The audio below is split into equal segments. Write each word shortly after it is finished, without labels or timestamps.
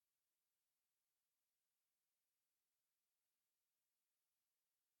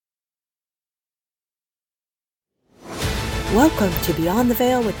Welcome to Beyond the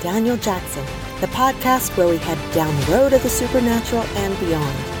Veil with Daniel Jackson, the podcast where we head down the road of the supernatural and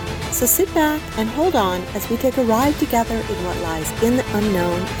beyond. So sit back and hold on as we take a ride together in what lies in the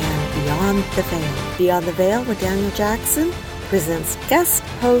unknown and beyond the veil. Beyond the Veil with Daniel Jackson presents guest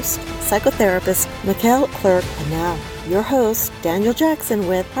host, psychotherapist Machiel, Klerk, and now your host, Daniel Jackson,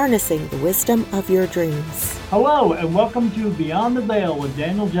 with Harnessing the Wisdom of Your Dreams. Hello, and welcome to Beyond the Veil with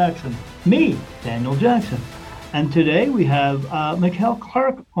Daniel Jackson. Me, Daniel Jackson. And today we have Machiel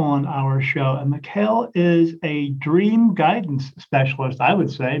Klerk on our show. And Machiel is a dream guidance specialist, I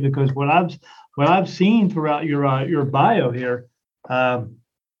would say, because what I've seen throughout your bio here,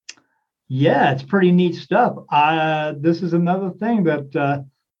 it's pretty neat stuff. This is another thing that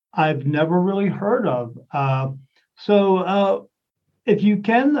I've never really heard of. So if you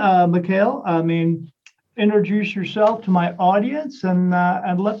can, Machiel, introduce yourself to my audience and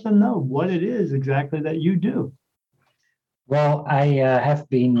let them know what it is exactly that you do. Well, I have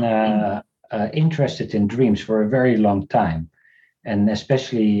been interested in dreams for a very long time, and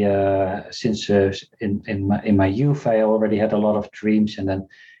especially since in my youth, I already had a lot of dreams, and then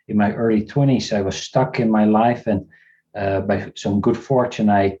in my early 20s, I was stuck in my life, and by some good fortune,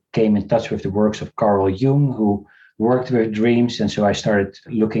 I came in touch with the works of Carl Jung, who worked with dreams, and so I started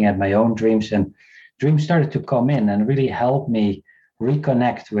looking at my own dreams, and dreams started to come in and really help me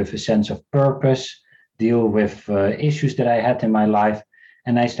reconnect with a sense of purpose, deal with issues that I had in my life.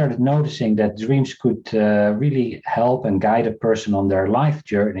 And I started noticing that dreams could really help and guide a person on their life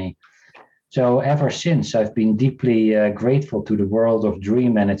journey. So ever since, I've been deeply grateful to the world of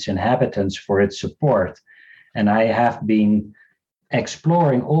dream and its inhabitants for its support. And I have been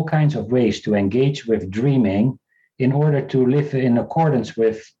exploring all kinds of ways to engage with dreaming in order to live in accordance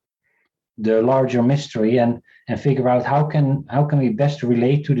with the larger mystery and figure out how can we best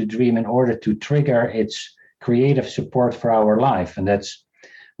relate to the dream in order to trigger its creative support for our life. And that's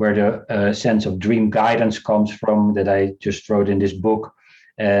where the sense of dream guidance comes from that I just wrote in this book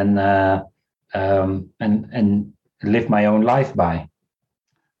and live my own life by.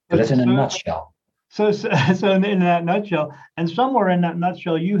 So that's in a nutshell. So in that nutshell, and somewhere in that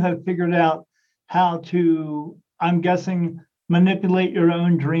nutshell, you have figured out how to, I'm guessing, manipulate your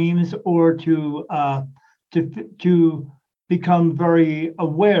own dreams or to become very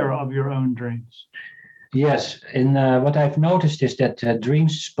aware of your own dreams. Yes, and what I've noticed is that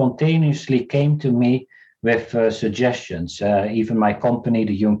dreams spontaneously came to me with suggestions. Even my company,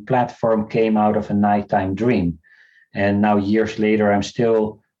 the Jung platform, came out of a nighttime dream. And now years later, I'm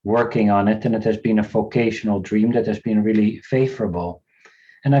still working on it. And it has been a vocational dream that has been really favorable.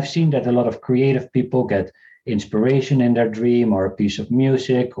 And I've seen that a lot of creative people get inspiration in their dream, or a piece of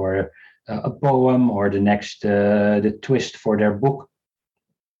music, or a poem, or the twist for their book.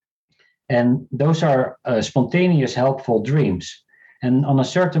 And those are spontaneous, helpful dreams. And on a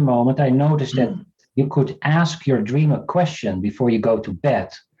certain moment, I noticed that you could ask your dream a question before you go to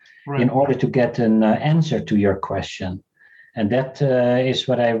bed, right, in order to get an answer to your question. And that is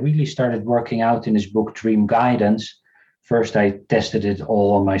what I really started working out in this book, Dream Guidance. First, I tested it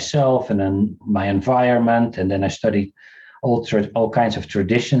all on myself and then my environment. And then I studied all kinds of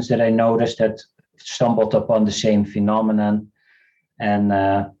traditions that I noticed that stumbled upon the same phenomenon. And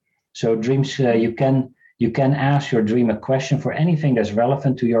so dreams, you can ask your dream a question for anything that's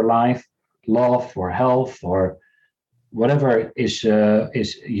relevant to your life, love or health or whatever is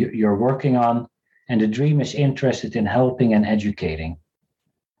you're working on. And the dream is interested in helping and educating.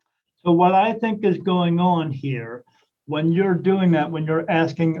 So what I think is going on here, when you're doing that, when you're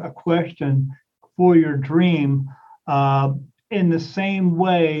asking a question for your dream, in the same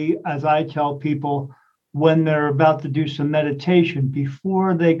way as I tell people when they're about to do some meditation,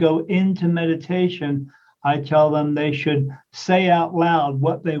 before they go into meditation, I tell them they should say out loud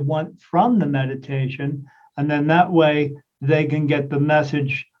what they want from the meditation. And then that way they can get the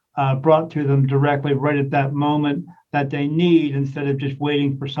message brought to them directly right at that moment that they need, instead of just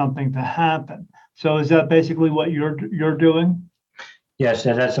waiting for something to happen. So is that basically what you're doing? Yes,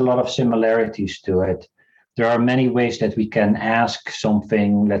 that has a lot of similarities to it. There are many ways that we can ask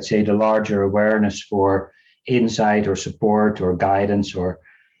something, let's say the larger awareness, for insight or support or guidance or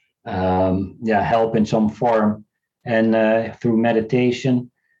help in some form, and through meditation.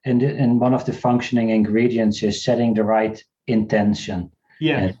 And one of the functioning ingredients is setting the right intention,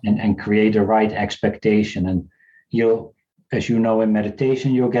 and create the right expectation. And you'll, as you know, in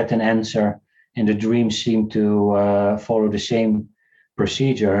meditation, you'll get an answer. And the dreams seem to follow the same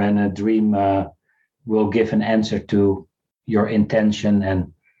procedure, and a dream will give an answer to your intention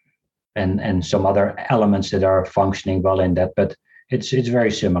and some other elements that are functioning well in that. But it's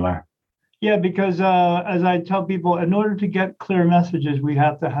very similar. Yeah, because as I tell people, in order to get clear messages, we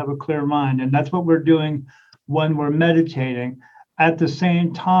have to have a clear mind. And that's what we're doing when we're meditating. At the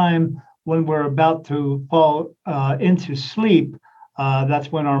same time, when we're about to fall into sleep,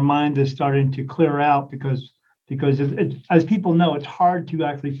 that's when our mind is starting to clear out because as people know, it's hard to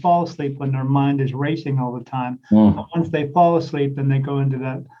actually fall asleep when their mind is racing all the time. But once they fall asleep, then they go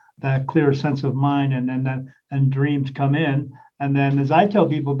into that clear sense of mind, and then and dreams come in. And then, as I tell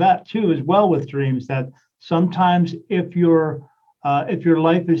people that too, as well with dreams, that sometimes if your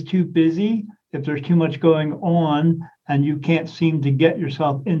life is too busy, if there's too much going on, and you can't seem to get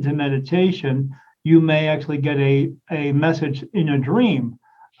yourself into meditation, you may actually get a message in a dream.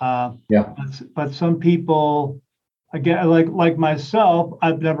 Yeah. But some people, again, like myself,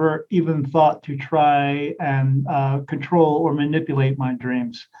 I've never even thought to try and control or manipulate my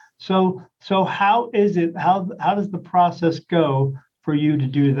dreams. So how is it? How does the process go for you to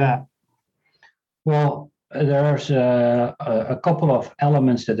do that? Well, there's a couple of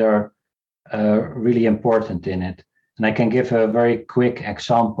elements that are really important in it. And I can give a very quick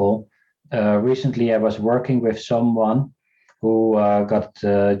example. Recently, I was working with someone who got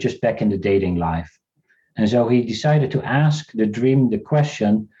just back in the dating life. And so he decided to ask the dream the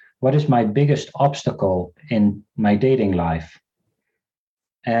question, what is my biggest obstacle in my dating life?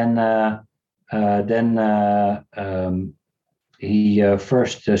 And then he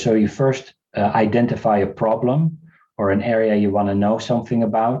first identify a problem or an area you want to know something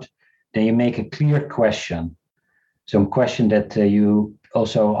about. Then you make a clear question, some question that you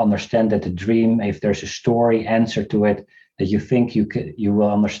also understand that the dream, if there's a story answer to it, that you think you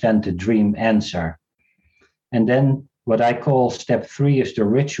will understand the dream answer. And then what I call step 3 is the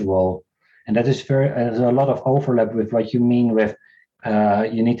ritual, and that is there's a lot of overlap with what you mean with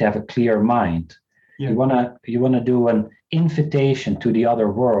you need to have a clear mind. Yeah. You wanna do an invitation to the other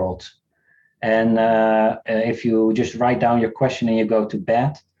world, and if you just write down your question and you go to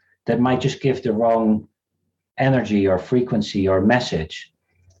bed, that might just give the wrong energy or frequency or message.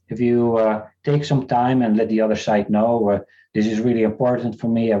 If you take some time and let the other side know, this is really important for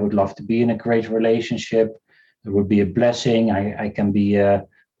me, I would love to be in a great relationship, it would be a blessing, I can be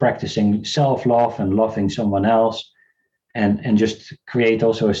practicing self-love and loving someone else, and just create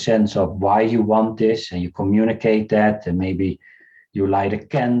also a sense of why you want this, and you communicate that, and maybe you light a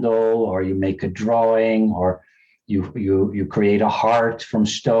candle, or you make a drawing, or you create a heart from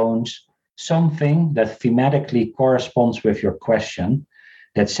stones, something that thematically corresponds with your question,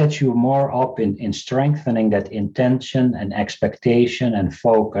 that sets you more up in strengthening that intention and expectation and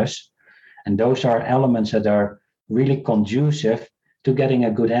focus. And those are elements that are really conducive to getting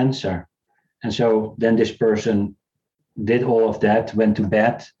a good answer. And so then this person did all of that, went to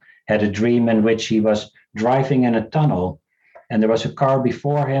bed, had a dream in which he was driving in a tunnel, and there was a car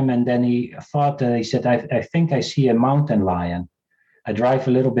before him, and then he thought, he said, I think I see a mountain lion. I drive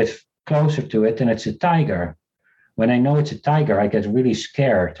a little bit closer to it, and it's a tiger. When I know it's a tiger, I get really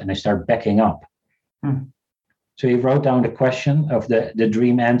scared, and I start backing up. So he wrote down the question of the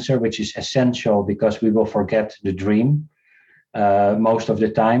dream answer, which is essential because we will forget the dream most of the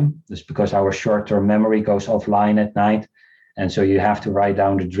time. It's because our short-term memory goes offline at night. And so you have to write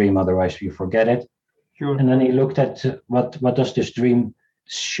down the dream, otherwise you forget it. Sure. And then he looked at what does this dream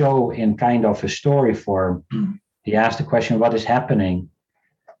show in kind of a story form. He asked the question, what is happening?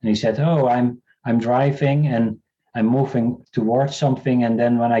 And he said, oh, I'm driving and I'm moving towards something. And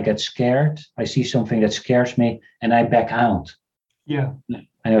then when I get scared, I see something that scares me and I back out. Yeah.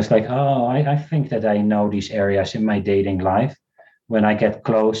 And I was like, oh, I think that I know these areas in my dating life. When I get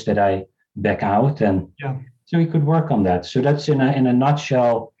close, that I back out. And yeah. So he could work on that. So that's in a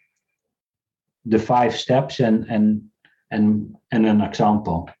nutshell, the 5 steps and an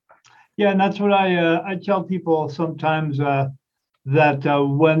example. Yeah, and that's what I tell people sometimes, that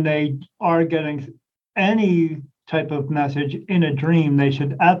when they are getting any type of message in a dream, they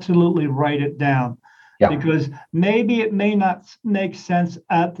should absolutely write it down. Yeah. Because maybe it may not make sense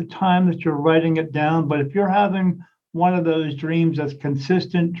at the time that you're writing it down, but if you're having one of those dreams that's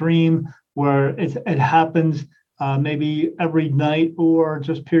consistent dream where it happens maybe every night or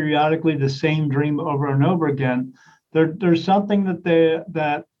just periodically the same dream over and over again, there's something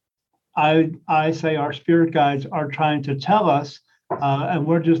that I say our spirit guides are trying to tell us, and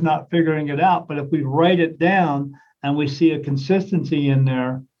we're just not figuring it out. But if we write it down and we see a consistency in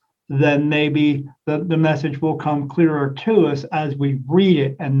there, then maybe the message will come clearer to us as we read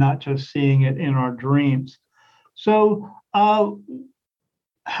it and not just seeing it in our dreams. So how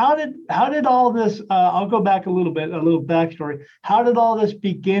did all this, I'll go back a little backstory. How did all this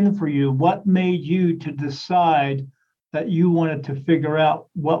begin for you? What made you to decide that you wanted to figure out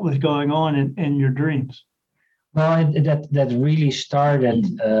what was going on in your dreams? Well, that really started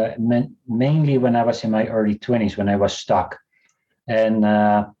mainly when I was in my early 20s, when I was stuck. And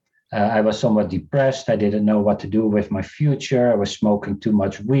I was somewhat depressed. I didn't know what to do with my future. I was smoking too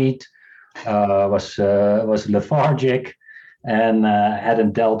much weed, was lethargic, and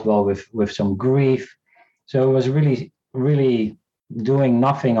hadn't dealt well with some grief. So I was really doing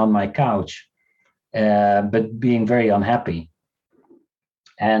nothing on my couch, but being very unhappy.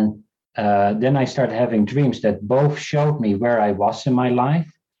 And then I started having dreams that both showed me where I was in my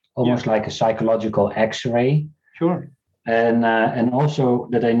life, almost like a psychological X-ray. Sure. And also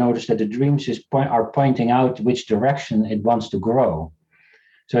that I noticed that the dreams are pointing out which direction it wants to grow.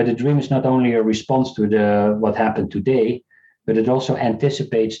 So the dream is not only a response to what happened today, but it also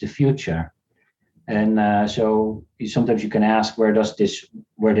anticipates the future. And so sometimes you can ask, where does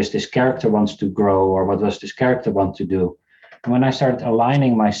this character wants to grow, or what does this character want to do? And when I started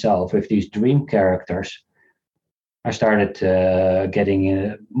aligning myself with these dream characters, I started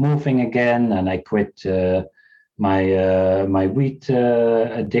getting moving again, and I quit my weed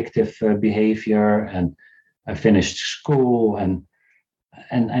addictive behavior, and I finished school, and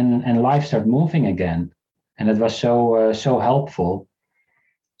life started moving again, and it was so helpful.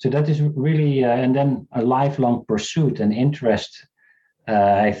 So that is really and then a lifelong pursuit and interest.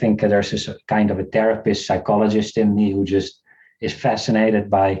 I think there's this kind of a therapist, psychologist in me who just is fascinated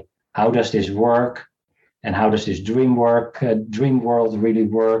by how does this work, and how does this dream world really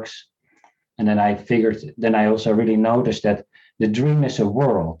works. And then I also really noticed that the dream is a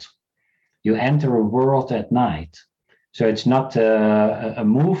world. You enter a world at night. So it's not a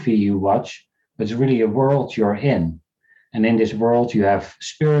movie you watch, but it's really a world you're in. And in this world, you have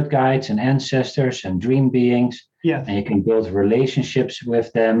spirit guides and ancestors and dream beings. Yes. And you can build relationships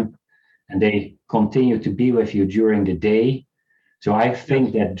with them. And they continue to be with you during the day. So I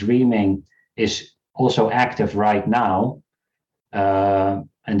think that dreaming is also active right now. And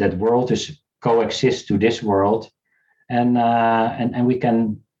that world coexists to this world. And we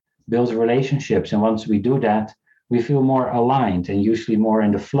can build relationships. And once we do that, we feel more aligned and usually more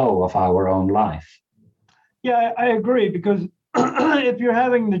in the flow of our own life. Yeah, I agree, because if you're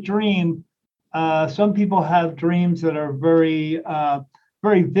having the dream, some people have dreams that are very,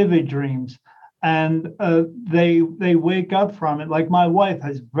 very vivid dreams, and they wake up from it. Like my wife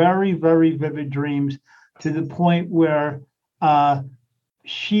has very, very vivid dreams to the point where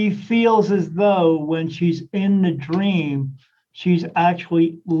she feels as though when she's in the dream, she's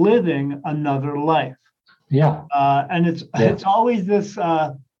actually living another life. Yeah. And it's always this,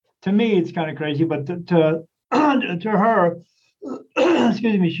 to me, it's kind of crazy, but to her,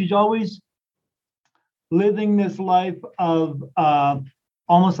 excuse me, she's always living this life of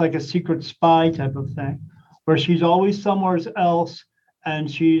almost like a secret spy type of thing, where she's always somewhere else,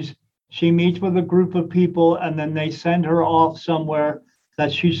 and she meets with a group of people, and then they send her off somewhere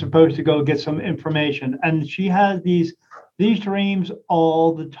that she's supposed to go get some information. And she has these dreams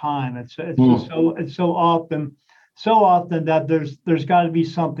all the time. It's just so often that there's got to be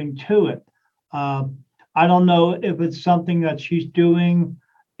something to it. I don't know if it's something that she's doing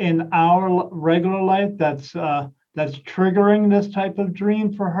in our regular life that's triggering this type of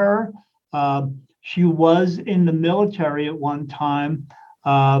dream for her. She was in the military at one time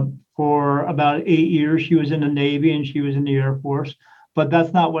for about 8 years. She was in the Navy and she was in the Air Force, but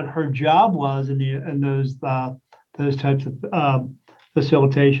that's not what her job was in those types of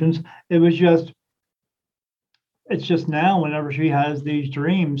facilitations. It's just now whenever she has these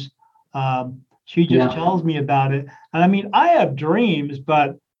dreams, she just tells me about it. And I mean, I have dreams,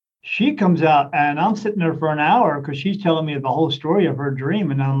 but she comes out and I'm sitting there for an hour because she's telling me the whole story of her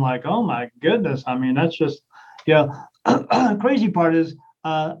dream. And I'm like, oh my goodness. I mean, that's just, crazy part is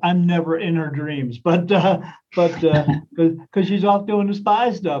I'm never in her dreams, but because she's off doing the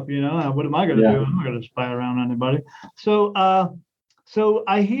spy stuff, what am I going to do? I'm not going to spy around anybody. So I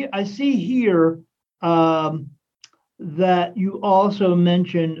see here that you also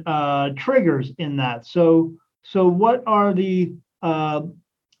mentioned triggers in that. So what are the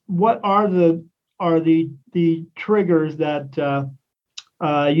triggers that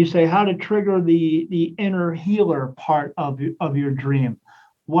you say how to trigger the inner healer part of your dream?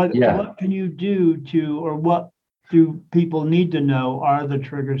 What can you do or what do people need to know are the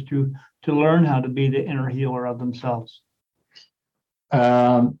triggers to learn how to be the inner healer of themselves?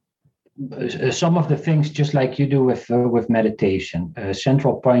 Some of the things, just like you do with meditation,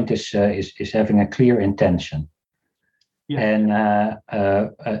 central point is having a clear intention, and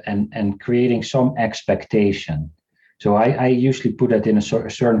creating some expectation. So I usually put that in a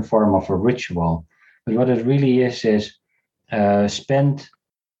certain form of a ritual. But what it really is spend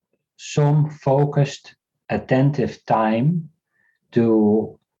some focused, attentive time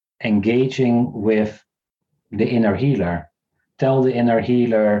to engaging with the inner healer. Tell the inner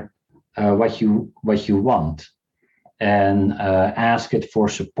healer what you want, and ask it for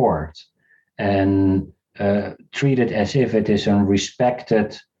support, and treat it as if it is a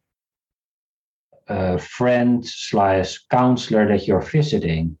respected friend / counselor that you're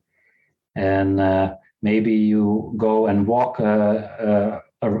visiting. And maybe you go and walk,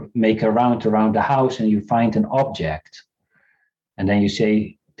 make a round around the house, and you find an object, and then you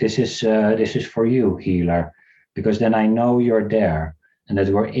say, this is for you, healer, because then I know you're there and that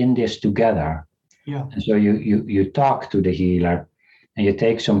we're in this together. Yeah. And so you talk to the healer, and you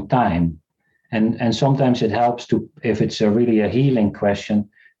take some time, and sometimes it helps to, if it's really a healing question,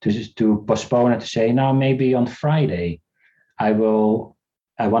 to postpone it, to say, now maybe on Friday I want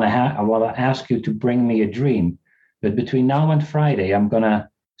to ask you to bring me a dream, but between now and Friday I'm going to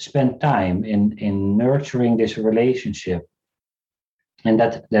spend time in nurturing this relationship. And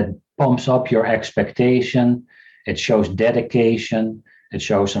that pumps up your expectation. It shows dedication. It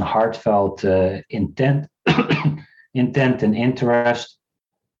shows a heartfelt intent and interest,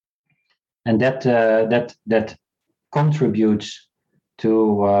 and that contributes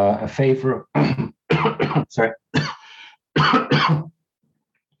to a favor. Sorry.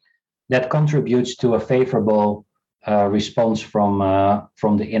 That contributes to a favorable response from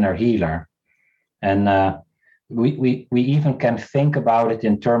the inner healer, and we even can think about it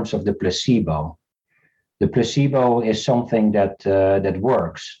in terms of the placebo. The placebo is something that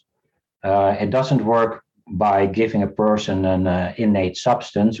works. It doesn't work by giving a person an innate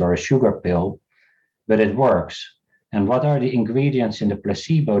substance or a sugar pill, but it works. And what are the ingredients in the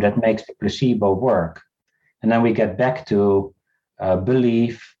placebo that makes the placebo work? And then we get back to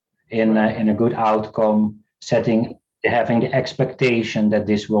belief in a good outcome, having the expectation that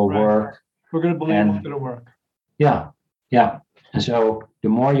this will work. We're going to believe it's going to work. Yeah. And so the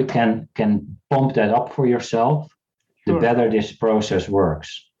more you can pump that up for yourself, the better this process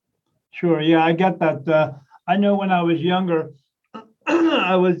works. Sure. Yeah, I get that. I know when I was younger,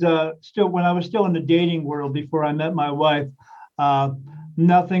 I was still in the dating world before I met my wife.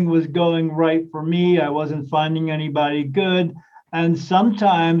 Nothing was going right for me. I wasn't finding anybody good. And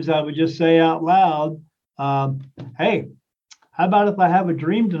sometimes I would just say out loud, hey, how about if I have a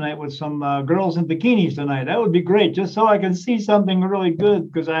dream tonight with some girls in bikinis tonight? That would be great, just so I can see something really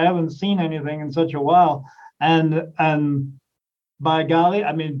good, because I haven't seen anything in such a while. And by golly,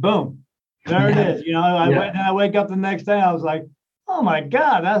 I mean, boom, there it is. You know, I wake up the next day, I was like, oh my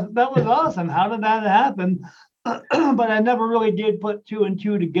God, that was awesome. How did that happen? But I never really did put two and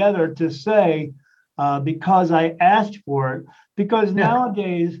two together to say, because I asked for it. Because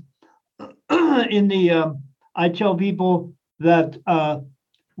nowadays, I tell people that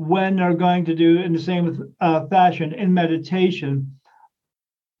when they're going to do in the same fashion in meditation,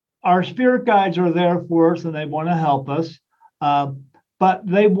 our spirit guides are there for us and they want to help us, but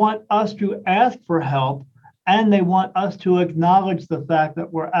they want us to ask for help, and they want us to acknowledge the fact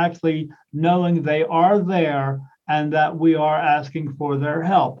that we're actually knowing they are there and that we are asking for their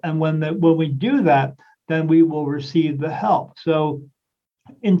help. And when we do that, then we will receive the help. So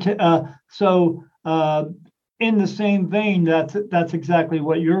in the same vein, that's exactly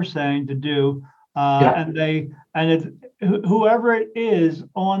what you're saying to do. Whoever it is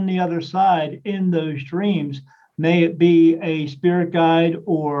on the other side in those dreams, may it be a spirit guide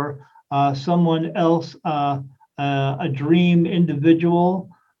or someone else, a dream individual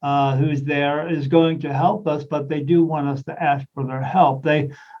who's there, is going to help us, but they do want us to ask for their help.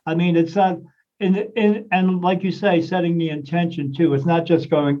 It's not, and like you say, setting the intention too. It's not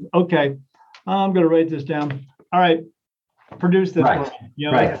just going, okay, I'm going to write this down. All right, produce this. Right.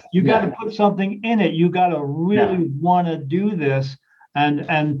 You know, you got to put something in it. You got to really want to do this, and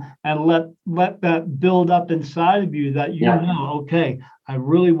let that build up inside of you, that know, okay, I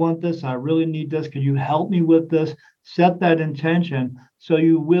really want this. I really need this. Can you help me with this? Set that intention. So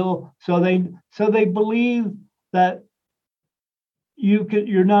you will. So they believe that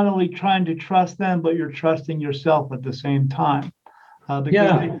you're not only trying to trust them, but you're trusting yourself at the same time.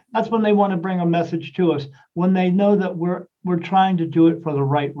 That's when they want to bring a message to us, when they know that we're trying to do it for the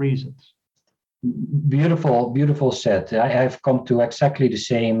right reasons. Beautiful said. I have come to exactly the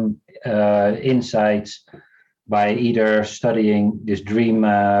same insights by either studying this dream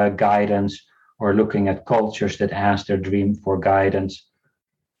guidance or looking at cultures that ask their dream for guidance,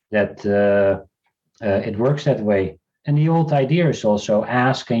 that it works that way. And the old idea is also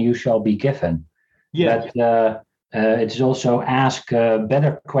ask and you shall be given. Yes. it's also ask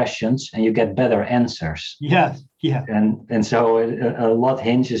better questions and you get better answers. Yes. Yeah. And so a lot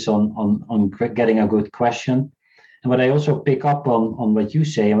hinges on getting a good question. And what I also pick up on what you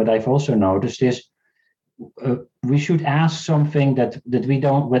say, and what I've also noticed is we should ask something that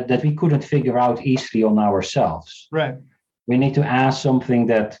we couldn't figure out easily on ourselves. Right. We need to ask something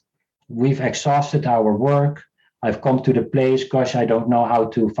that we've exhausted our work. I've come to the place, gosh, I don't know how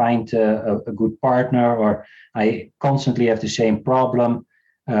to find a good partner, or I constantly have the same problem.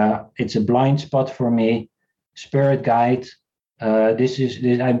 It's a blind spot for me. Spirit guide, this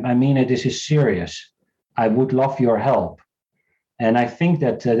is serious. I would love your help. And I think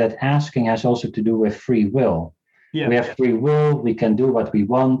that asking has also to do with free will. Yeah. We have free will. We can do what we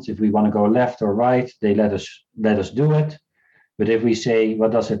want. If we want to go left or right, they let us do it. But if we say,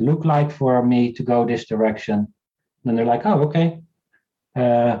 what does it look like for me to go this direction? Then they're like, oh, okay.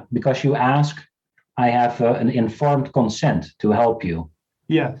 Because you ask, I have an informed consent to help you.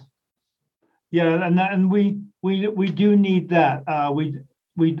 Yes. Yeah, and we do need that.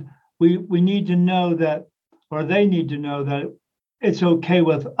 We need to know that, or they need to know that it's okay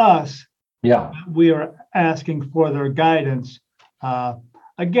with us. Yeah, we are asking for their guidance.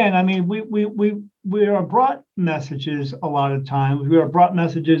 Again, I mean, we are brought messages a lot of times. We are brought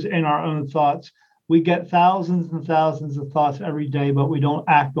messages in our own thoughts. We get thousands and thousands of thoughts every day, but we don't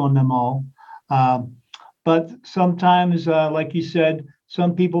act on them all. But sometimes, like you said,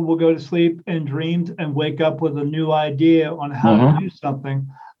 some people will go to sleep in dreams and wake up with a new idea on how to do something.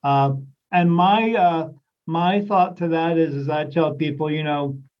 And my thought to that is I tell people,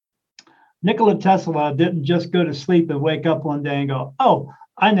 Nikola Tesla didn't just go to sleep and wake up one day and go, oh,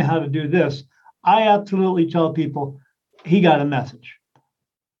 I know how to do this. I absolutely tell people he got a message.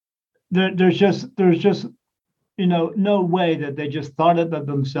 There's just no way that they just thought it of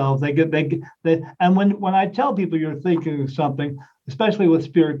themselves. And when I tell people you're thinking of something, especially with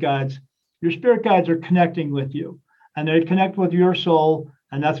spirit guides, your spirit guides are connecting with you, and they connect with your soul,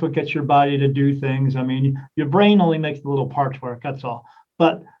 and that's what gets your body to do things. I mean, your brain only makes the little parts work. That's all.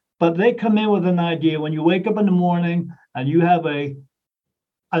 But they come in with an idea when you wake up in the morning and you have an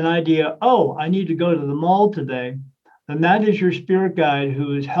idea. Oh, I need to go to the mall today. And that is your spirit guide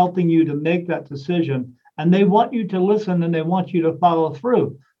who is helping you to make that decision. And they want you to listen and they want you to follow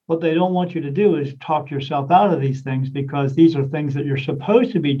through. What they don't want you to do is talk yourself out of these things, because these are things that you're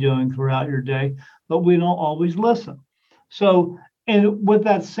supposed to be doing throughout your day, but we don't always listen. So, and with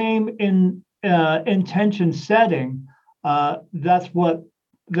that same intention setting, that's what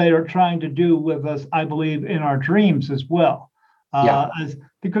they are trying to do with us, I believe, in our dreams as well.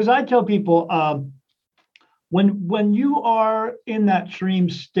 Because I tell people, when you are in that dream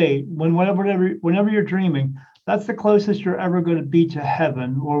state, whenever you're dreaming, that's the closest you're ever going to be to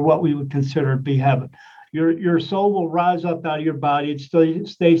heaven, or what we would consider to be heaven. Your soul will rise up out of your body. It still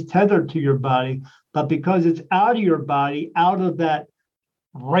stays tethered to your body, but because it's out of your body, out of that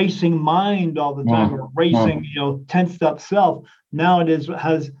racing mind all the time, or racing, tensed up self, now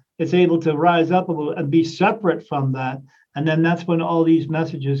it's able to rise up a little and be separate from that. And then that's when all these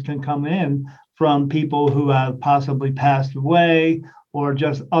messages can come in from people who have possibly passed away, or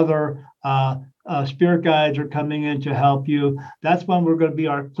just other spirit guides are coming in to help you. That's when we're going to be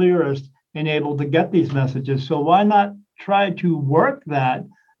our clearest and able to get these messages. So why not try to work that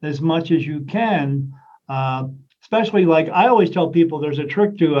as much as you can? Especially, like I always tell people, there's a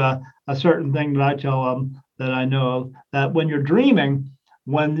trick to a certain thing that I tell them that I know of, that when you're dreaming,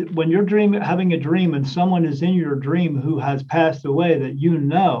 when you're having a dream and someone is in your dream who has passed away that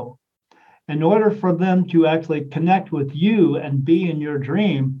in order for them to actually connect with you and be in your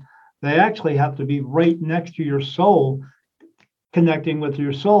dream, they actually have to be right next to your soul, connecting with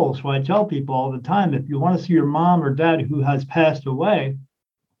your soul. So I tell people all the time, if you want to see your mom or dad who has passed away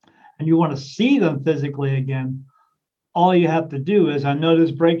and you want to see them physically again, all you have to do is, I know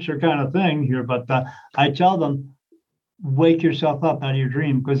this breaks your kind of thing here, but I tell them, wake yourself up out of your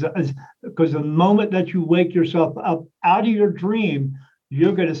dream, because the moment that you wake yourself up out of your dream,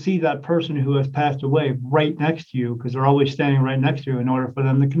 you're going to see that person who has passed away right next to you, because they're always standing right next to you in order for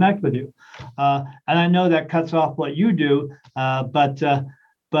them to connect with you. And I know that cuts off what you do, but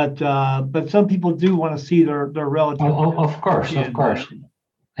some people do want to see their relative. Of course.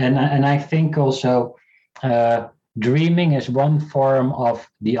 And I think also dreaming is one form of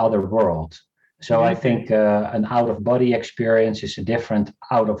the other world. So I think an out-of-body experience is a different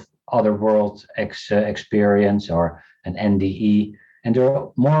out-of-other world experience, or an NDE. And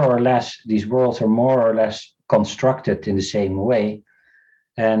these worlds are more or less constructed in the same way.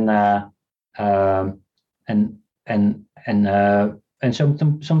 And and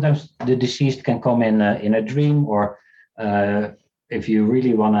sometimes the deceased can come in a dream, or if you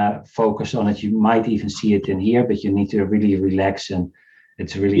really want to focus on it, you might even see it in here, but you need to really relax, and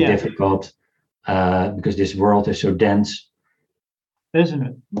it's really difficult because this world is so dense.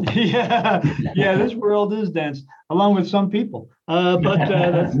 Isn't it? Yeah, this world is dense, along with some people. But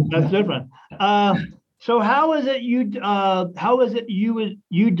that's different. So how is it you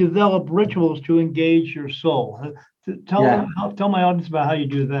develop rituals to engage your soul? Tell my audience about how you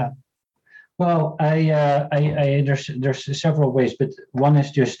do that. Well, I there's several ways, but one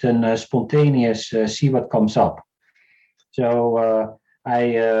is just a spontaneous see what comes up. So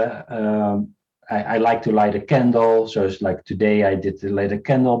I like to light a candle. So it's like today I did light a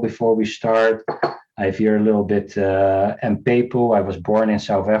candle before we start. I veer a little bit Mpepu. I was born in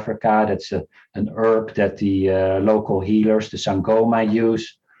South Africa. That's an herb that the local healers, the Sangoma,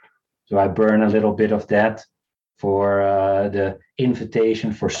 use. So I burn a little bit of that for the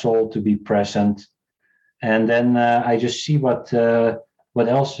invitation for soul to be present. And then I just see what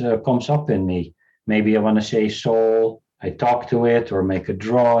else comes up in me. Maybe I want to say soul. I talk to it, or make a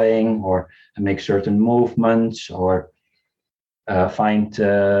drawing, or I make certain movements, or find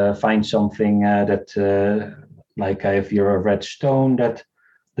something that like I have here a red stone that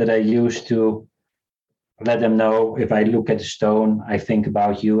I use to let them know. If I look at the stone, I think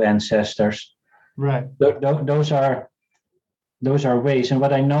about you, ancestors. Right. Those are ways. And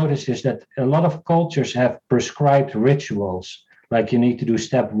what I noticed is that a lot of cultures have prescribed rituals, like you need to do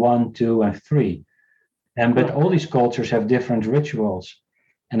step 1, 2, and 3. But all these cultures have different rituals.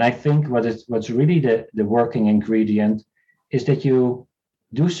 And I think what's really the working ingredient is that you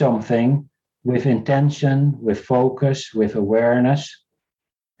do something with intention, with focus, with awareness.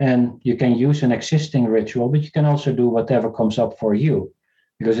 And you can use an existing ritual, but you can also do whatever comes up for you,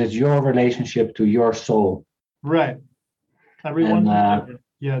 because it's your relationship to your soul. Right. Everyone's different.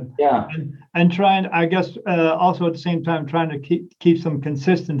 Yeah. And trying, I guess, also at the same time, trying to keep some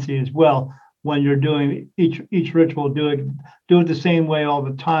consistency as well. When you're doing each ritual, do it the same way all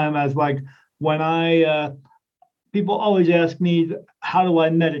the time. As like when people always ask me, how do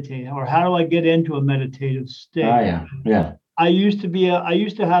I meditate, or how do I get into a meditative state? Yeah. I used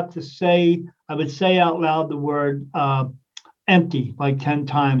to have to say, I would say out loud the word empty like 10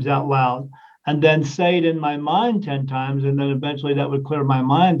 times out loud, and then say it in my mind 10 times, and then eventually that would clear my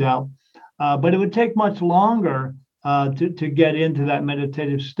mind out. But it would take much longer to get into that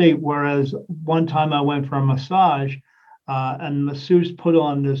meditative state. Whereas one time I went for a massage, and masseuse put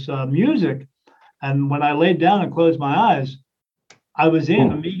on this music, and when I laid down and closed my eyes, I was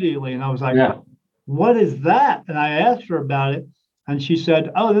in immediately, and I was like, what is that? And I asked her about it, and she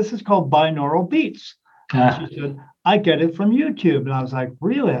said, oh, this is called binaural beats. And she said, I get it from YouTube. And I was like,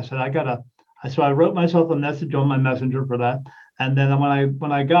 really? I said, so I wrote myself a message on my messenger for that. And then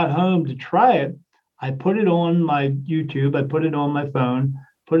when I got home to try it, I put it on my YouTube, I put it on my phone,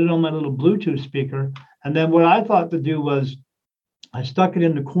 put it on my little Bluetooth speaker. And then what I thought to do was I stuck it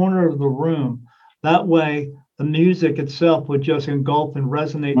in the corner of the room. That way, the music itself would just engulf and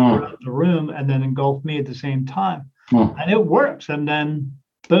resonate throughout the room, and then engulf me at the same time. And it works. And then,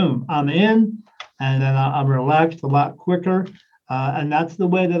 boom, I'm in, and then I'm relaxed a lot quicker. And that's the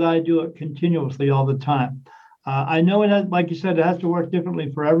way that I do it continuously all the time. I know it has, like you said, it has to work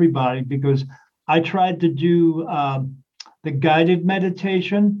differently for everybody, because I tried to do the guided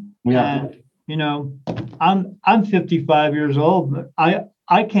meditation. And I'm 55 years old.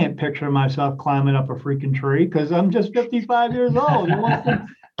 I can't picture myself climbing up a freaking tree, because I'm just 55 years old.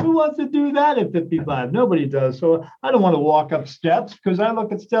 Who wants to do that at 55? Nobody does. So I don't want to walk up steps, because I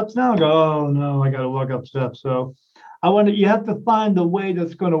look at steps now and go, oh no, I got to walk up steps. So you have to find the way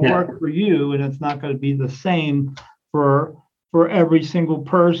that's going to work for you, and it's not going to be the same for every single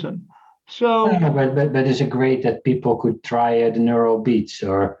person. So, but is it great that people could try the neural beats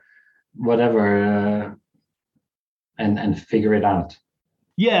or whatever and figure it out?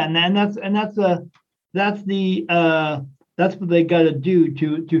 Yeah, and that's what they got to do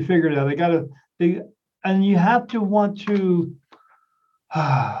to figure it out. And you have to want to.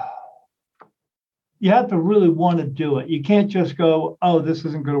 You have to really want to do it. You can't just go, oh, this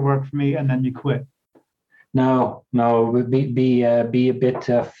isn't going to work for me, and then you quit. No, be a bit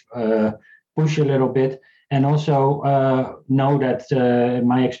push a little bit, and also know that in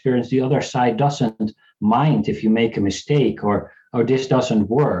my experience, the other side doesn't mind if you make a mistake or this doesn't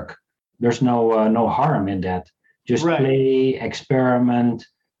work. There's no harm in that. Just play, experiment,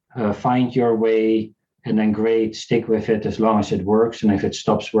 find your way, and then great, stick with it as long as it works. And if it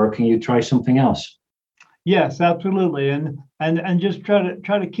stops working, you try something else. Yes, absolutely, and just try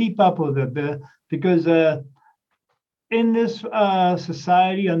to keep up with it, because in this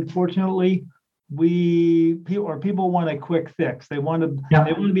society, unfortunately, people want a quick fix. They want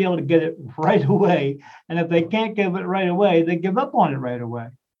to be able to get it right away, and if they can't give it right away, they give up on it right away.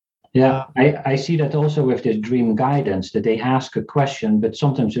 Yeah, I see that also with this dream guidance, that they ask a question, but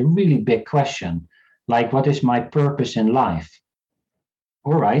sometimes a really big question, like, what is my purpose in life?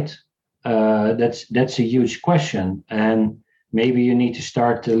 All right, that's a huge question, and maybe you need to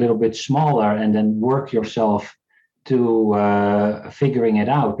start a little bit smaller and then work yourself to figuring it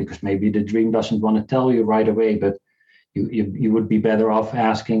out, because maybe the dream doesn't want to tell you right away, but you would be better off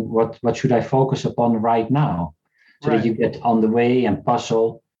asking, what should I focus upon right now, so that you get on the way and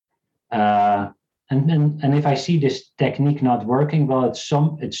puzzle. And if I see this technique not working, well,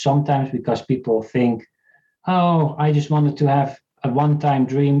 it's sometimes because people think, oh, I just wanted to have a one-time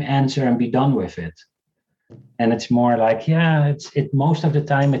dream answer and be done with it. And it's more like, most of the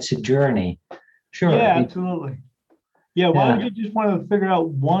time it's a journey. Sure. Yeah, absolutely. Yeah, why would you just want to figure out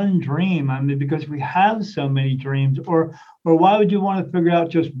one dream? I mean, because we have so many dreams, or why would you want to figure out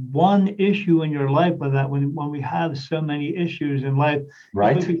just one issue in your life with that when we have so many issues in life?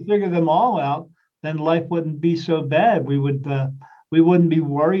 Right. If we could figure them all out, then life wouldn't be so bad. We wouldn't be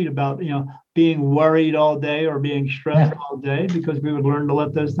worried about, being worried all day or being stressed all day, because we would learn to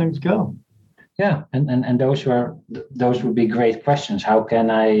let those things go. Yeah, and those would be great questions. How can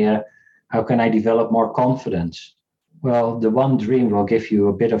I develop more confidence? Well, the one dream will give you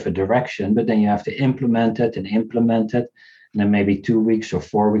a bit of a direction, but then you have to implement it. And then maybe 2 weeks or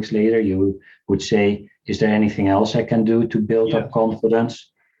 4 weeks later, you would say, is there anything else I can do to build up confidence?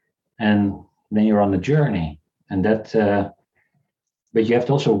 And then you're on a journey. And but you have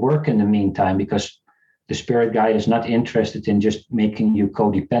to also work in the meantime, because the spirit guide is not interested in just making you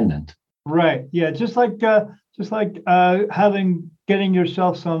codependent. Right. Yeah. Just like getting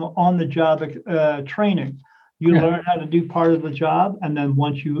yourself some on-the-job training. You learn how to do part of the job, and then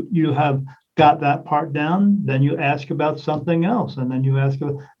once you have got that part down, then you ask about something else, and then you ask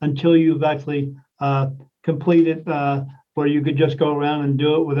until you've actually completed where you could just go around and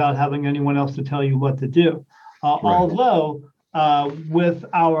do it without having anyone else to tell you what to do. Although with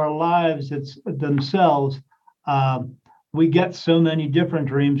our lives themselves, we get so many different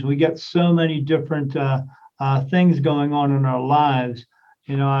dreams. We get so many different things going on in our lives.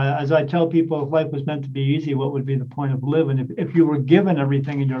 As I tell people, if life was meant to be easy, what would be the point of living? If you were given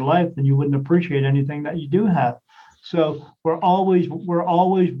everything in your life, then you wouldn't appreciate anything that you do have. So we're always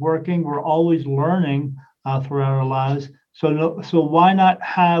working, we're always learning throughout our lives. So why not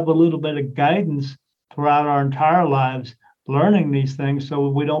have a little bit of guidance throughout our entire lives, learning these things, so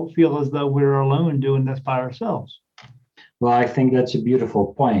we don't feel as though we're alone doing this by ourselves? Well, I think that's a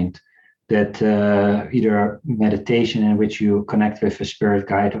beautiful point. That either meditation in which you connect with a spirit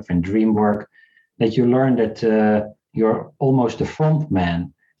guide, or in dream work, that you learn that you're almost the front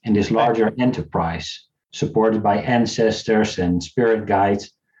man in this larger enterprise, supported by ancestors and spirit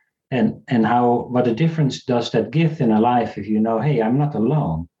guides, and what a difference does that give in a life if you know, hey, I'm not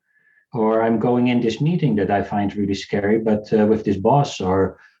alone, or I'm going in this meeting that I find really scary, but with this boss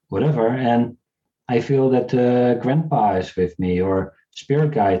or whatever, and I feel that grandpa is with me, or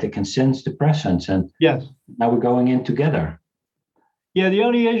spirit guide that can sense the presence, and now we're going in together. Yeah, the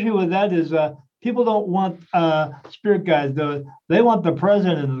only issue with that is people don't want spirit guides. They want the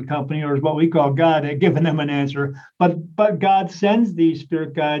president of the company, or what we call God, giving them an answer. But God sends these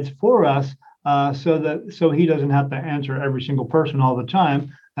spirit guides for us, so He doesn't have to answer every single person all the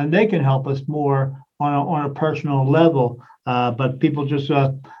time, and they can help us more on a personal level. But people just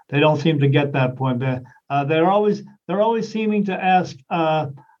they don't seem to get that point. They're always seeming to ask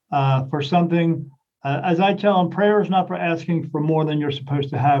for something. As I tell them, prayer is not for asking for more than you're supposed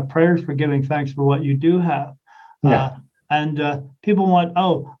to have. Prayer is for giving thanks for what you do have. And people want,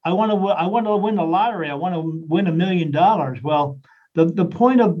 I want to win the lottery. I want to win $1 million. Well, the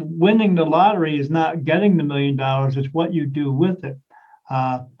point of winning the lottery is not getting the $1 million. It's what you do with it.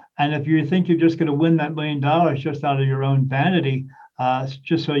 And if you think you're just going to win that $1 million just out of your own vanity,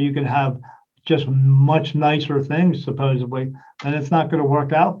 just so you can have just much nicer things, supposedly, then it's not going to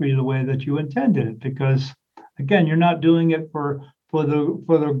work out for you the way that you intended it. Because again, you're not doing it for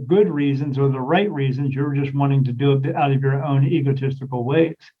the good reasons or the right reasons. You're just wanting to do it out of your own egotistical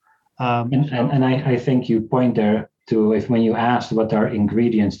ways. And I think you point there to, if when you asked what are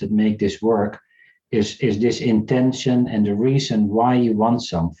ingredients that make this work, is this intention and the reason why you want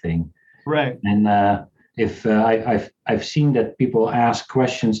something. Right. And if I've seen that people ask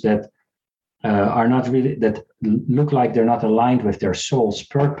questions that are not really, that look like they're not aligned with their soul's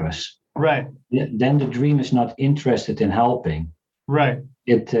purpose. Right. Then the dream is not interested in helping. Right.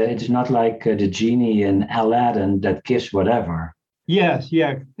 It is not like the genie in Aladdin that gives whatever. Yes,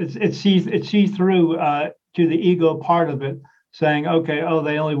 yeah. It sees through to the ego part of it, saying, okay, oh,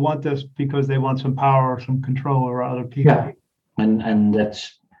 they only want this because they want some power or some control over other people. Yeah, and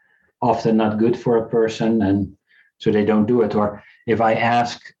that's often not good for a person, and so they don't do it. Or if I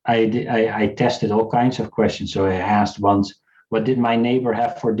ask, I tested all kinds of questions. So I asked once, what did my neighbor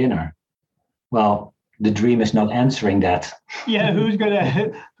have for dinner? Well, the dream is not answering that. Yeah, who's gonna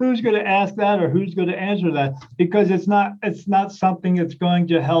ask that, or who's gonna answer that? Because it's not something that's going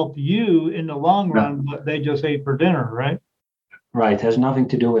to help you in the long run. What they just ate for dinner, right? Right, has nothing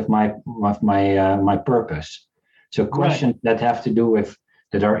to do with my purpose. So questions that have to do with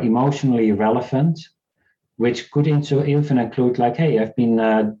that are emotionally relevant, which could even include like, hey, I've been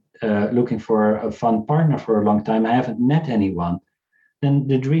looking for a fun partner for a long time. I haven't met anyone. Then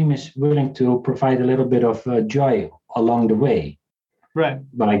the dream is willing to provide a little bit of joy along the way, right?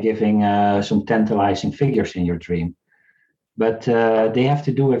 By giving some tantalizing figures in your dream. But they have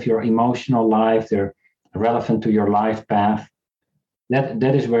to do with your emotional life. They're relevant to your life path.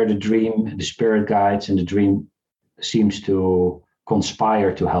 That is where the dream, the spirit guides, and the dream seems to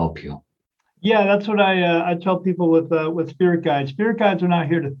conspire to help you. Yeah, that's what I tell people with spirit guides. Spirit guides are not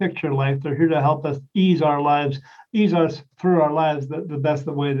here to fix your life. They're here to help us ease us through our lives the best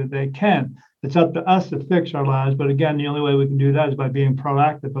the way that they can. It's up to us to fix our lives. But again, the only way we can do that is by being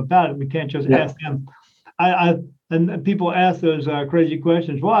proactive about it. We can't just ask them. And people ask those crazy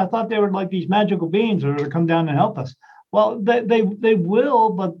questions. Well, I thought they were like these magical beings that are going to come down and help us. Well, they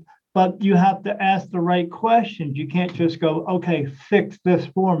will, but you have to ask the right questions. You can't just go, okay, fix this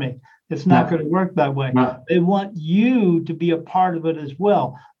for me. It's not going to work that way. No. They want you to be a part of it as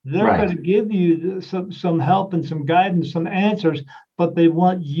well. They're going to give you some help and some guidance, some answers, but they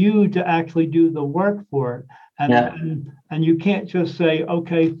want you to actually do the work for it. And you can't just say,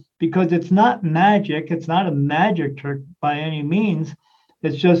 okay, because it's not magic. It's not a magic trick by any means.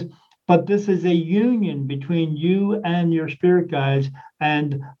 It's just, but this is a union between you and your spirit guides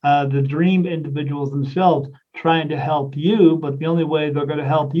and the dream individuals themselves trying to help you. But the only way they're going to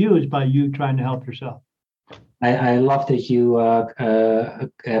help you is by you trying to help yourself. I love that you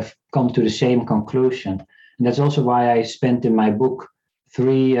have come to the same conclusion. And that's also why I spent in my book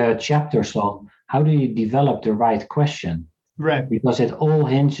 3 chapters on how do you develop the right question? Right. Because it all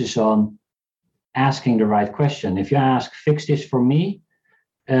hinges on asking the right question. If you ask, fix this for me,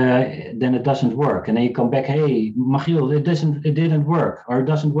 then it doesn't work. And then you come back, hey, Machiel, it didn't work, or it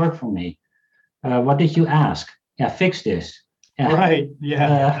doesn't work for me. What did you ask? Yeah, fix this. Yeah. Right.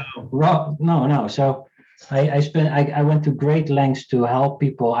 Yeah. No. So I went to great lengths to help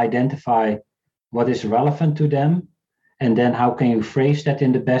people identify what is relevant to them, and then how can you phrase that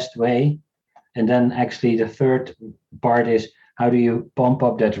in the best way. And then actually the third part is how do you pump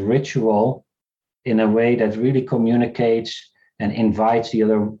up that ritual in a way that really communicates and invites the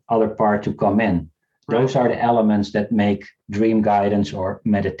other part to come in. Right. Those are the elements that make dream guidance or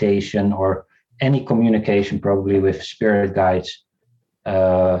meditation or any communication probably with spirit guides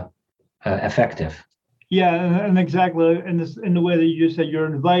effective. Yeah, and exactly in the way that you said, you're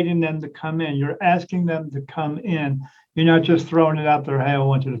inviting them to come in. You're asking them to come in. You're not just throwing it out there. Hey, I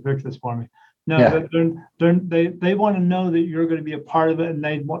want you to fix this for me. No, they want to know that you're going to be a part of it, and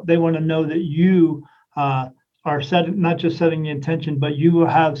they want to know that you are not just setting the intention, but you will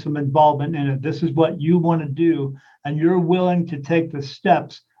have some involvement in it. This is what you want to do, and you're willing to take the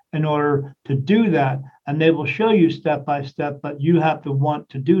steps in order to do that. And they will show you step by step, but you have to want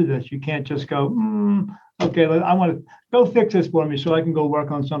to do this. You can't just go, okay, I want to go fix this for me so I can go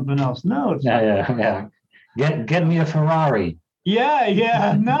work on something else. No, it's Get me a Ferrari.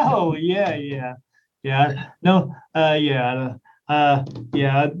 Yeah. No. Yeah. No.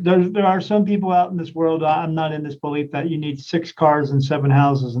 There are some people out in this world. I'm not in this belief that you need 6 cars and 7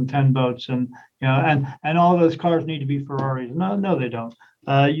 houses and 10 boats, and and all those cars need to be Ferraris. No, they don't.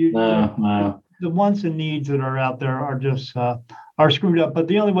 No. The wants and needs that are out there are just are screwed up. But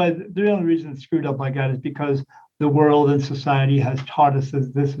the only reason it's screwed up like that is because the world and society has taught us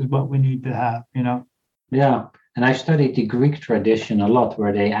that this is what we need to have. Yeah. And I studied the Greek tradition a lot,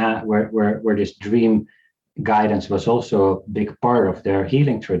 where where this dream guidance was also a big part of their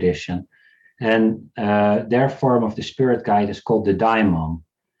healing tradition. And their form of the spirit guide is called the daimon,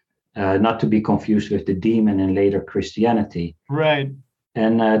 not to be confused with the demon in later Christianity. Right.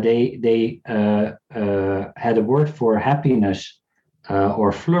 And they had a word for happiness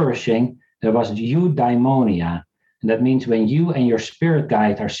or flourishing. There was eudaimonia. And that means when you and your spirit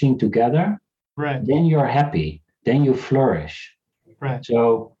guide are seen together, then you're happy, then you flourish. Right.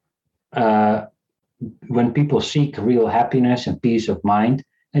 So when people seek real happiness and peace of mind,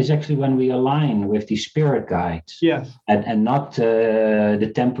 is actually when we align with the spirit guides. Yes. And not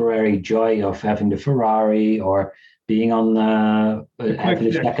the temporary joy of having the Ferrari or being on having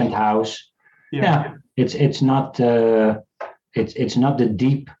the second house. Yeah. It's not the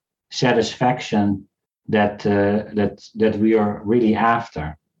deep satisfaction that we are really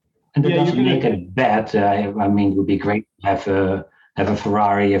after. And that doesn't make it bad. I mean, it would be great to have a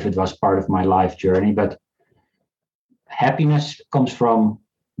Ferrari if it was part of my life journey. But happiness comes from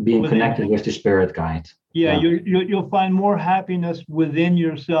being connected with the spirit guide. Yeah, you'll find more happiness within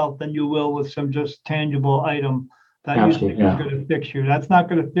yourself than you will with some just tangible item that you think is going to fix you. That's not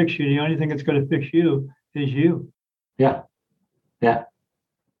going to fix you. The only thing that's going to fix you is you. Yeah.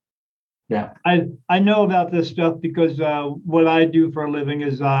 I know about this stuff because what I do for a living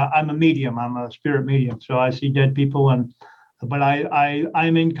is I'm a medium. I'm a spirit medium, so I see dead people, but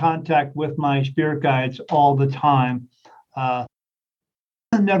I'm in contact with my spirit guides all the time.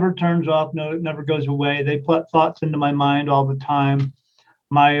 It never turns off. No, it never goes away. They put thoughts into my mind all the time.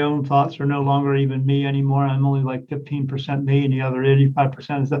 My own thoughts are no longer even me anymore. I'm only like 15% me, and the other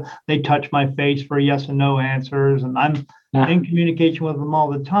 85% is that they touch my face for yes and no answers, and I'm in communication with them all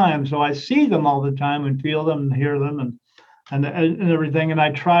the time. So I see them all the time and feel them and hear them and everything. And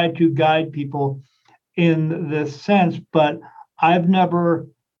I try to guide people in this sense, but I've never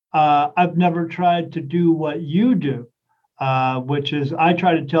tried to do what you do, which is I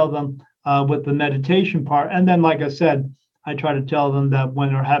try to tell them with the meditation part, and then like I said, I try to tell them that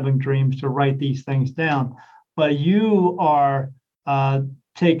when they're having dreams to write these things down. But you are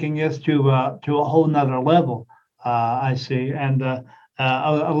taking this to a whole nother level. I see, and a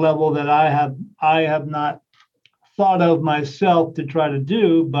level that I have not thought of myself to try to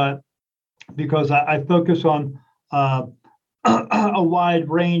do, but because I focus on a wide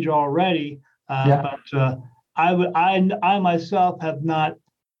range already. But I myself have not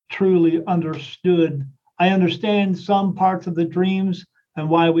truly understood. I understand some parts of the dreams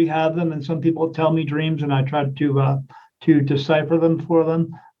and why we have them, and some people tell me dreams, and I try to decipher them for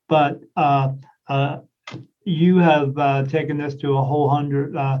them. But you have taken this to a whole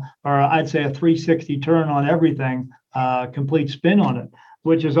 100, or I'd say a 360 turn on everything, complete spin on it,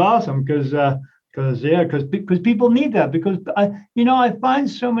 which is awesome because people need that. Because I find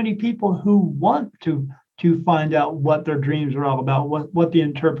so many people who want to find out what their dreams are all about, what the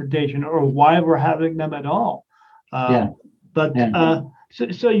interpretation or why we're having them at all. So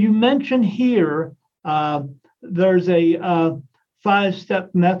you mentioned here there's a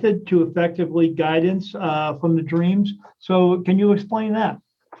 5-step method to effectively guidance from the dreams. So can you explain that?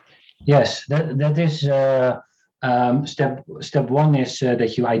 Yes, that is step one is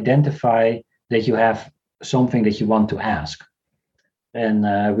that you identify that you have something that you want to ask. And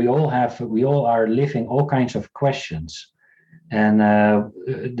we all are living all kinds of questions. And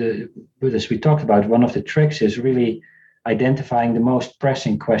as we talked about, one of the tricks is really identifying the most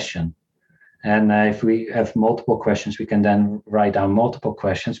pressing question. And if we have multiple questions, we can then write down multiple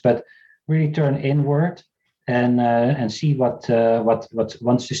questions, but really turn inward and see what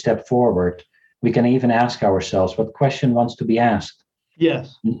wants to step forward. We can even ask ourselves what question wants to be asked.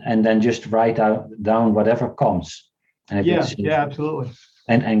 Yes. And then just write down whatever comes. And absolutely.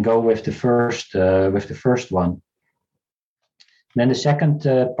 And go with the first one. Then the second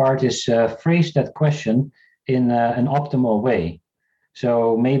part is phrase that question in an optimal way.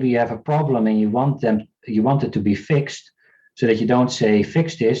 So maybe you have a problem and you want it to be fixed, so that you don't say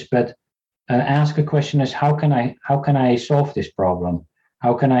fix this, but ask a question as how can I solve this problem?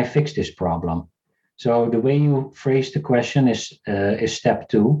 How can I fix this problem? So the way you phrase the question is step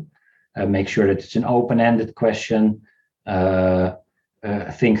 2. Make sure that it's an open-ended question.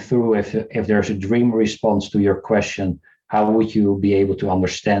 Think through if there's a dream response to your question, how would you be able to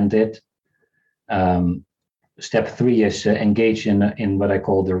understand it? Step 3 is engage in what I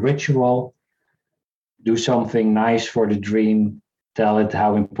call the ritual. Do something nice for the dream. Tell it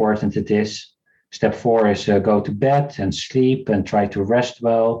how important it is. Step 4 is go to bed and sleep and try to rest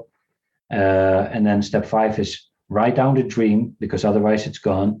well. And then step 5 is write down the dream, because otherwise it's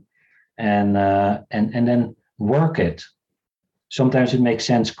gone. And then work it. Sometimes it makes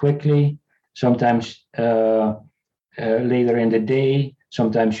sense quickly. Sometimes later in the day.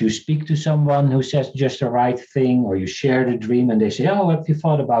 Sometimes you speak to someone who says just the right thing, or you share the dream and they say, oh, have you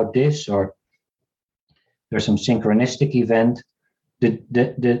thought about this? Or there's some synchronistic event.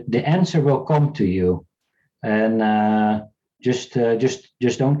 The answer will come to you. And just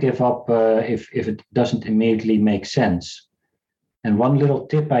don't give up if it doesn't immediately make sense. And one little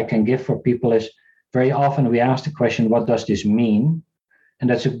tip I can give for people is, very often we ask the question, what does this mean? And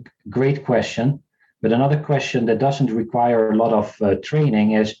that's a great question. But another question that doesn't require a lot of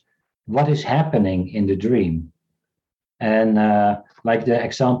training is what is happening in the dream? And like the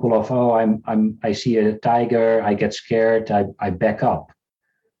example of, oh, I see a tiger, I get scared, I back up.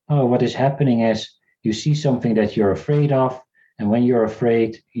 Oh, what is happening is you see something that you're afraid of, and when you're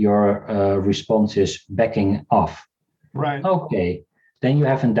afraid, your response is backing off. Right. Okay, then you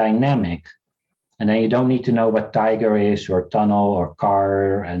have a dynamic, and then you don't need to know what tiger is or tunnel or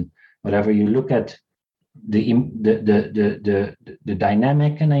car and whatever. You look at the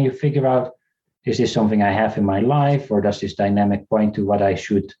dynamic, and then you figure out, is this something I have in my life, or does this dynamic point to what I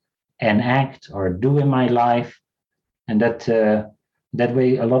should enact or do in my life? And that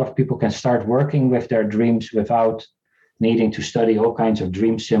way, a lot of people can start working with their dreams without needing to study all kinds of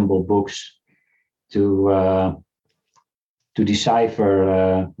dream symbol books to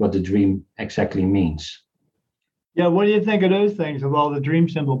decipher what the dream exactly means. Yeah, what do you think of those things, of all the dream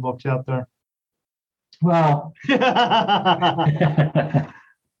symbol books out there? Well, yeah,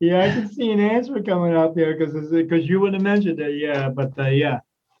 I can see an answer coming out there because you would have mentioned it. Yeah, but yeah,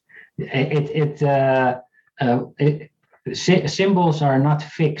 symbols are not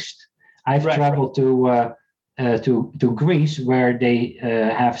fixed. I've traveled to Greece, where they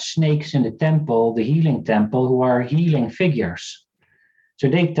have snakes in the temple, the healing temple, who are healing figures. So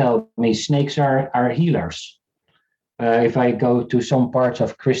they tell me snakes are healers. If I go to some parts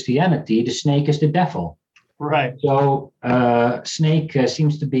of Christianity, the snake is the devil. Right. So snake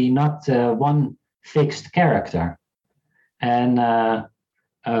seems to be not one fixed character, and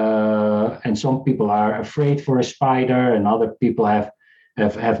some people are afraid for a spider, and other people have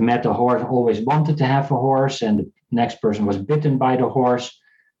met a horse, always wanted to have a horse, and the next person was bitten by the horse.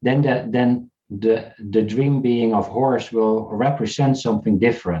 Then the dream being of horse will represent something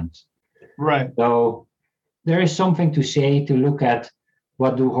different. Right. So there is something to say, to look at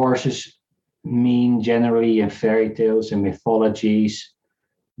what do horses mean generally in fairy tales and mythologies,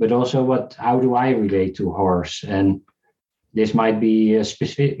 but also how do I relate to horse? And this might be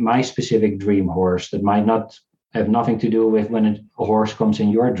my specific dream horse that might not have nothing to do with when a horse comes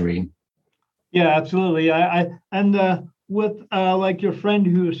in your dream. Yeah, absolutely. With like your friend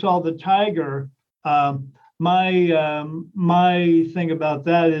who saw the tiger, my thing about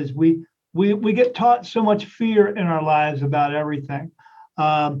that is we get taught so much fear in our lives about everything,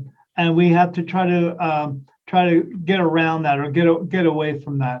 and we have to try to get around that, or get away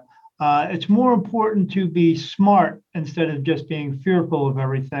from that. It's more important to be smart instead of just being fearful of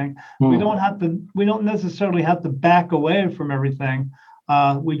everything. We don't necessarily have to back away from everything.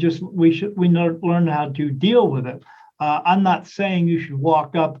 We learn how to deal with it. I'm not saying you should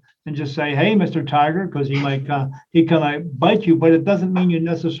walk up and just say, "Hey, Mr. Tiger," because he might bite you, but it doesn't mean you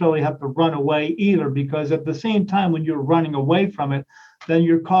necessarily have to run away either, because at the same time, when you're running away from it, then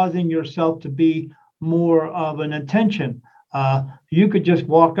you're causing yourself to be more of an attention. You could just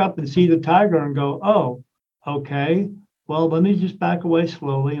walk up and see the tiger and go, "Oh, okay, well, let me just back away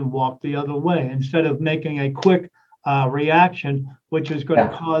slowly and walk the other way," instead of making a quick reaction, which is going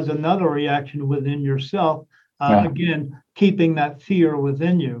to cause another reaction within yourself. Again, keeping that fear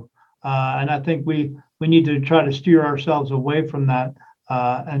within you. And I think we need to try to steer ourselves away from that,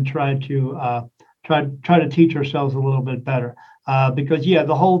 and try to teach ourselves a little bit better. Because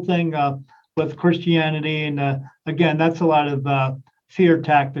the whole thing with Christianity, and again, that's a lot of fear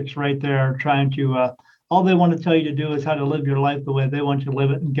tactics right there, trying to all they want to tell you to do is how to live your life the way they want you to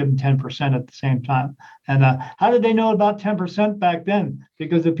live it, and give them 10% at the same time. And how did they know about 10% back then?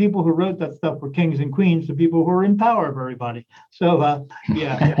 Because the people who wrote that stuff were kings and queens, the people who were in power of everybody. So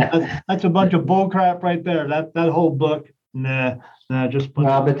that's a bunch of bull crap right there. That whole book. Just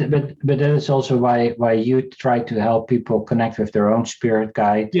well, but that is also why you try to help people connect with their own spirit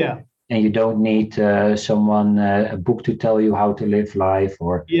guide. Yeah. And you don't need someone a book to tell you how to live life,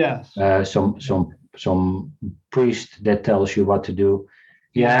 or some priest that tells you what to do.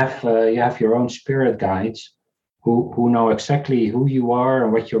 You have your own spirit guides who know exactly who you are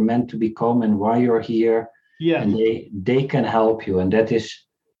and what you're meant to become and why you're here. Yeah, and they can help you, and that is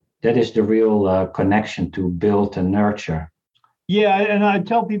the real connection to build and nurture. Yeah, and I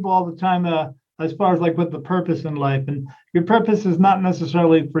tell people all the time, as far as like with the purpose in life, and your purpose is not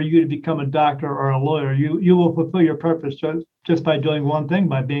necessarily for you to become a doctor or a lawyer. You will fulfill your purpose just by doing one thing,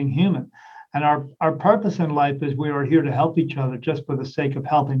 by being human. And our purpose in life is we are here to help each other just for the sake of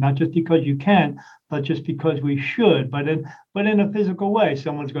helping, not just because you can, but just because we should, but in a physical way.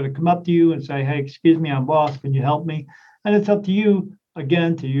 Someone's going to come up to you and say, "Hey, excuse me, I'm lost. Can you help me?" And it's up to you,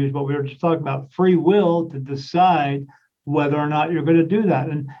 again, to use what we were just talking about, free will, to decide whether or not you're going to do that.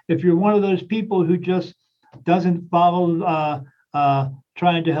 And if you're one of those people who just doesn't follow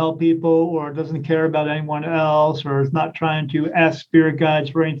trying to help people, or doesn't care about anyone else, or is not trying to ask spirit guides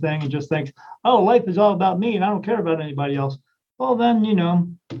for anything and just thinks, oh, life is all about me and I don't care about anybody else. Well,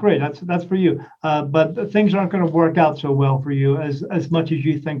 then, great. That's for you. But things aren't going to work out so well for you as much as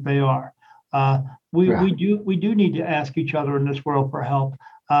you think they are. We do need to ask each other in this world for help.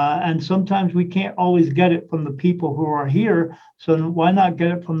 And sometimes we can't always get it from the people who are here. So why not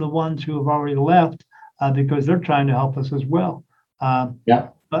get it from the ones who have already left, because they're trying to help us as well.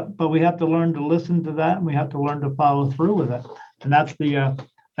 But we have to learn to listen to that, and we have to learn to follow through with it. And that's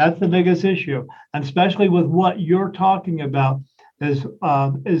the biggest issue. And especially with what you're talking about is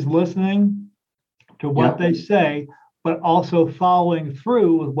listening to what they say, but also following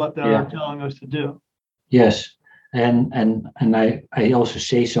through with what they're telling us to do. Yes. And I also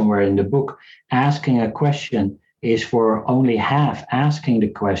say somewhere in the book, asking a question is for only half asking the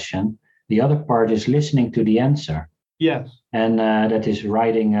question. The other part is listening to the answer. Yes. And that is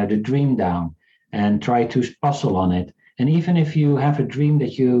writing the dream down and try to puzzle on it. And even if you have a dream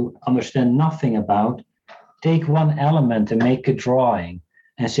that you understand nothing about, take one element and make a drawing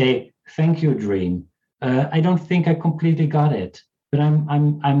and say, thank you, dream. I don't think I completely got it, but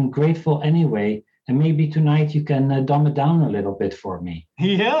I'm grateful anyway. And maybe tonight you can dumb it down a little bit for me.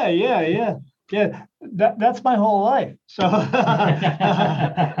 Yeah. That's my whole life. So dumb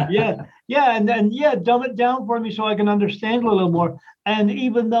it down for me so I can understand a little more. And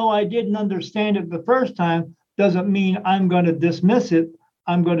even though I didn't understand it the first time, doesn't mean I'm going to dismiss it.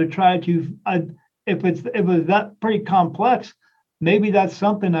 I'm going to try to. If it's that pretty complex, maybe that's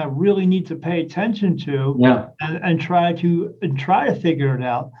something I really need to pay attention to. And try to figure it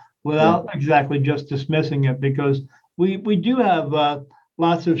out without exactly just dismissing it, because we do have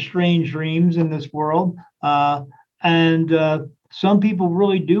lots of strange dreams in this world, and some people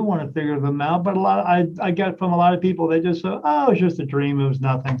really do want to figure them out. But I get from a lot of people, they just say, "Oh, it's just a dream. It was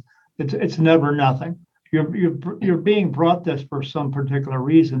nothing." It's never nothing. You're being brought this for some particular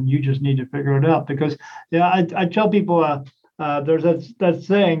reason. You just need to figure it out. Because I tell people there's that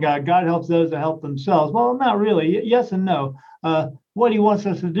saying, God helps those that help themselves. Well, not really. Yes and no. What he wants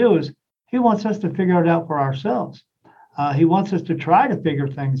us to do is he wants us to figure it out for ourselves. He wants us to try to figure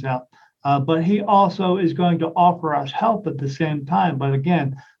things out. But he also is going to offer us help at the same time. But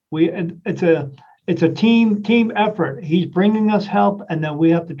again, it's a team effort. He's bringing us help, and then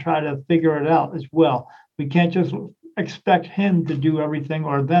we have to try to figure it out as well. We can't just expect him to do everything,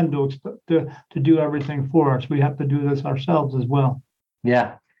 or them to do everything for us. We have to do this ourselves as well.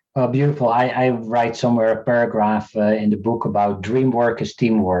 Yeah. Well, beautiful. I write somewhere a paragraph in the book about dream work is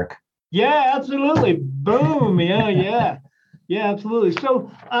teamwork. Yeah, absolutely. Boom. Yeah, absolutely.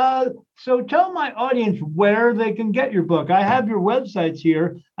 So tell my audience where they can get your book. I have your websites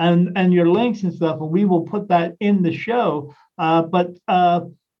here and your links and stuff, and we will put that in the show. But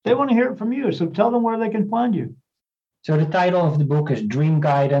they want to hear it from you. So tell them where they can find you. So the title of the book is Dream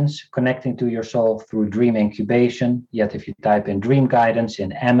Guidance, Connecting to Your Soul Through Dream Incubation. Yet if you type in Dream Guidance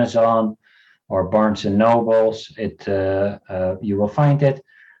in Amazon or Barnes & Nobles, you will find it.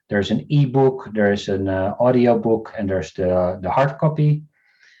 There's an ebook, there's an audio book, and there's the hard copy.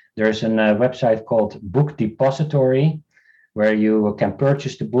 There's a website called Book Depository, where you can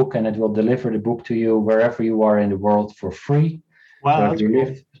purchase the book and it will deliver the book to you wherever you are in the world for free. Wow, so that's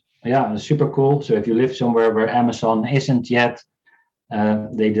cool. It's super cool. So if you live somewhere where Amazon isn't yet,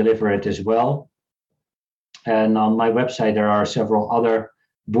 they deliver it as well. And on my website, there are several other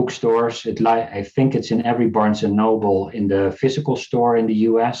bookstores. I think it's in every Barnes & Noble in the physical store in the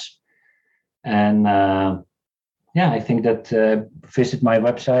US. And I think that visit my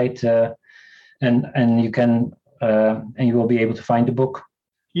website and you can and you will be able to find the book.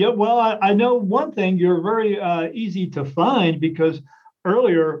 Yeah, well, I know one thing. You're very easy to find, because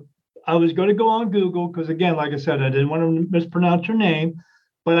earlier I was going to go on Google because, again, like I said, I didn't want to mispronounce your name,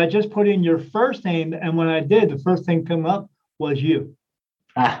 but I just put in your first name, and when I did, the first thing come up was you.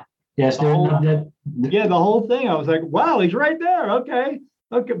 Yes, the whole thing. I was like, wow, he's right there. Okay,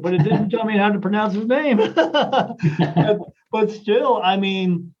 but it didn't tell me how to pronounce his name. but still, I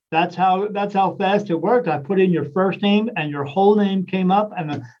mean, that's how fast it worked. I put in your first name, and your whole name came up,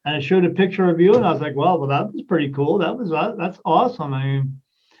 and it showed a picture of you, and I was like, well, that was pretty cool. That's awesome. I mean,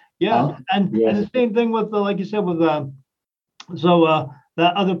 yeah, and the same thing with like you said with that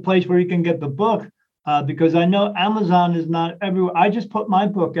other place where you can get the book. Because I know Amazon is not everywhere. I just put my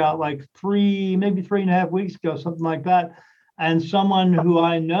book out like maybe 3.5 weeks ago, something like that. And someone who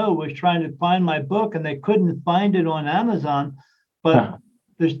I know was trying to find my book, and they couldn't find it on Amazon, but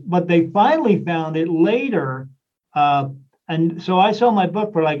they finally found it later. And And so I sell my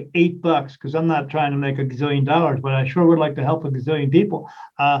book for like $8 because I'm not trying to make a gazillion dollars, but I sure would like to help a gazillion people.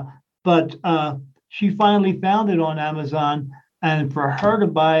 But she finally found it on Amazon, and for her to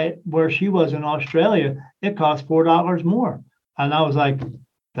buy it where she was in Australia, it cost $4 more. And I was like,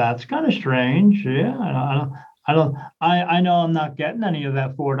 that's kind of strange. Yeah, I know I'm not getting any of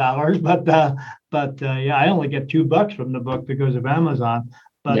that $4, but yeah, I only get $2 from the book because of Amazon.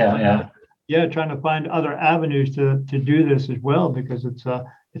 But yeah, trying to find other avenues to do this as well, because it's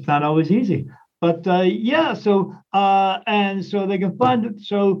not always easy. But yeah, so and so they can find it.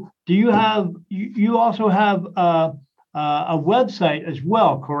 So do you also have a website as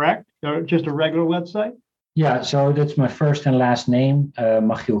well, correct? Or just a regular website? Yeah, so that's my first and last name,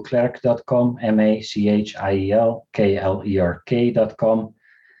 machielklerk.com, MachielKlerk.com.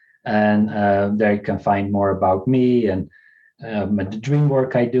 And there you can find more about me and the dream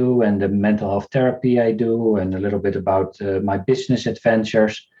work I do and the mental health therapy I do, and a little bit about my business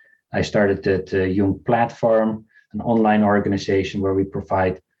adventures. I started the Jung Platform, an online organization where we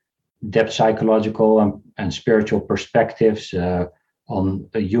provide depth psychological and spiritual perspectives on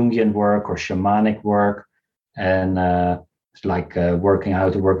Jungian work or shamanic work, and it's like working how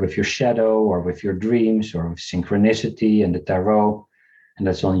to work with your shadow or with your dreams or with synchronicity and the tarot. And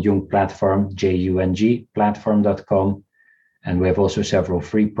that's on Jung Platform, JUNG platform.com. And we have also several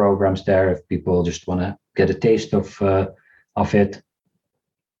free programs there if people just want to get a taste of it.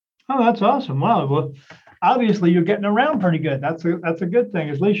 Oh, that's awesome! Wow. Well, obviously you're getting around pretty good. That's a good thing.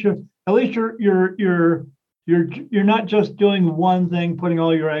 At least you're not just doing one thing, putting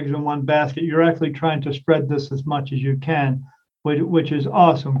all your eggs in one basket. You're actually trying to spread this as much as you can, which is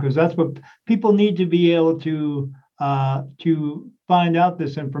awesome, because that's what people need to be able to find out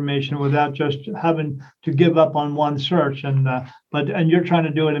this information without just having to give up on one search. And you're trying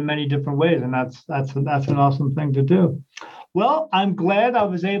to do it in many different ways, and that's an awesome thing to do. Well, I'm glad I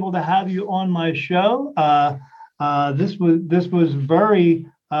was able to have you on my show. This was very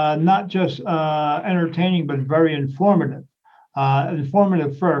not just entertaining, but very informative.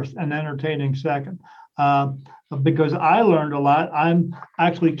 Informative first and entertaining second, because I learned a lot. I'm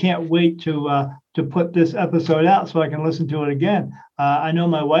actually can't wait to put this episode out so I can listen to it again. I know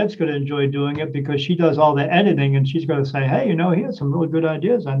my wife's going to enjoy doing it because she does all the editing, and she's going to say, hey, he has some really good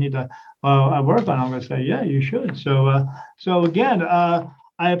ideas I need to work on. I'm going to say, yeah, you should. So again,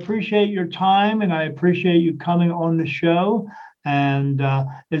 I appreciate your time, and I appreciate you coming on the show. And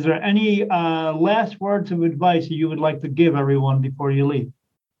is there any last words of advice that you would like to give everyone before you leave?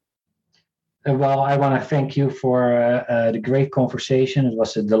 Well, I want to thank you for the great conversation. It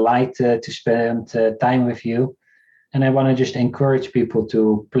was a delight to spend time with you. And I want to just encourage people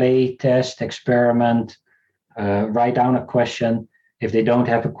to play, test, experiment, write down a question. If they don't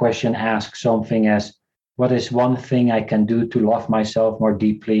have a question, ask something as, what is one thing I can do to love myself more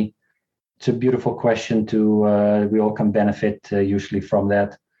deeply? It's a beautiful question we all can benefit usually from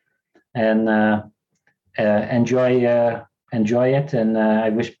that. And enjoy it. And I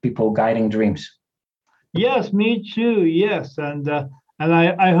wish people guiding dreams. Yes, me too. Yes. And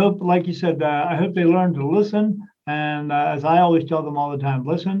I hope, like you said, I hope they learn to listen. And as I always tell them all the time,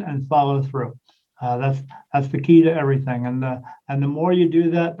 listen and follow through. That's the key to everything. And the more you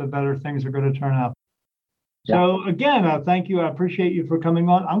do that, the better things are going to turn out. Yeah. So again, thank you. I appreciate you for coming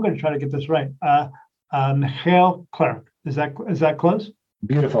on. I'm going to try to get this right. Machiel Klerk. Is that close?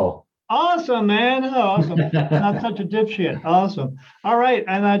 Beautiful. Awesome, man. Oh, awesome. Not such a dipshit. Awesome. All right.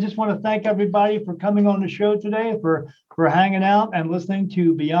 And I just want to thank everybody for coming on the show today, for hanging out and listening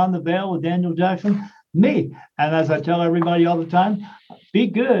to Beyond the Veil with Daniel Jackson, me. And as I tell everybody all the time, be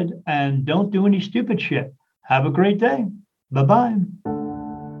good and don't do any stupid shit. Have a great day. Bye-bye.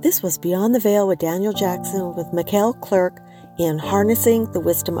 This was Beyond the Veil with Daniel Jackson with Machiel Klerk in Harnessing the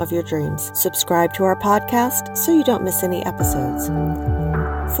Wisdom of Your Dreams. Subscribe to our podcast so you don't miss any episodes.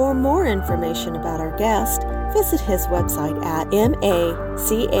 For more information about our guest, visit his website at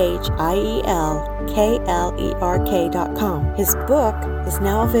machielklerk.com. His book is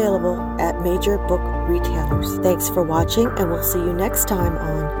now available at major book retailers. Thanks for watching, and we'll see you next time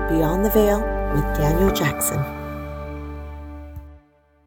on Beyond the Veil with Daniel Jackson.